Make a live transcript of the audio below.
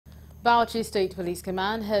Bauchi State Police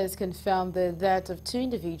Command has confirmed the death of 2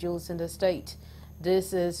 individuals in the state.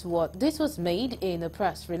 This was made in a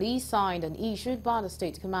press release signed and issued by the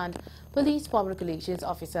State Command Police Public Relations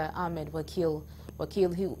Officer Ahmed Wakil.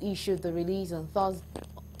 Wakil, who issued the release on Thursday,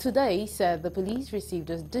 today said the police received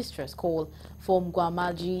a distress call from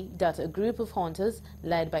Gwamaji that a group of hunters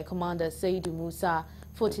led by Commander Saidu Musa,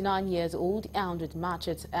 49 years old, armed with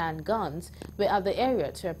machetes and guns, were at the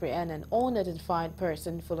area to apprehend an unidentified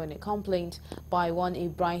person following a complaint by one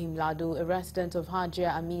Ibrahim Lado, a resident of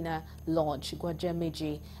Hajia Amina Lodge,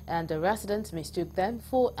 Gwajameji, and the residents mistook them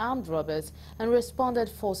for armed robbers and responded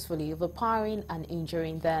forcefully, overpowering and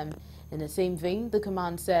injuring them. In the same vein, the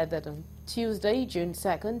command said that on Tuesday, June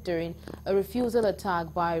 2nd, during a refusal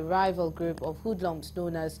attack by a rival group of hoodlums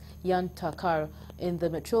known as Yan Takar in the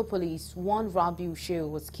metropolis, one Rabiu Shehu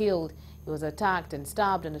was killed. He was attacked and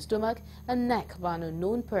stabbed in the stomach and neck by an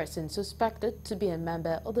unknown person suspected to be a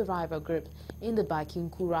member of the rival group in the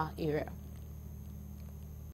Baikinkura area.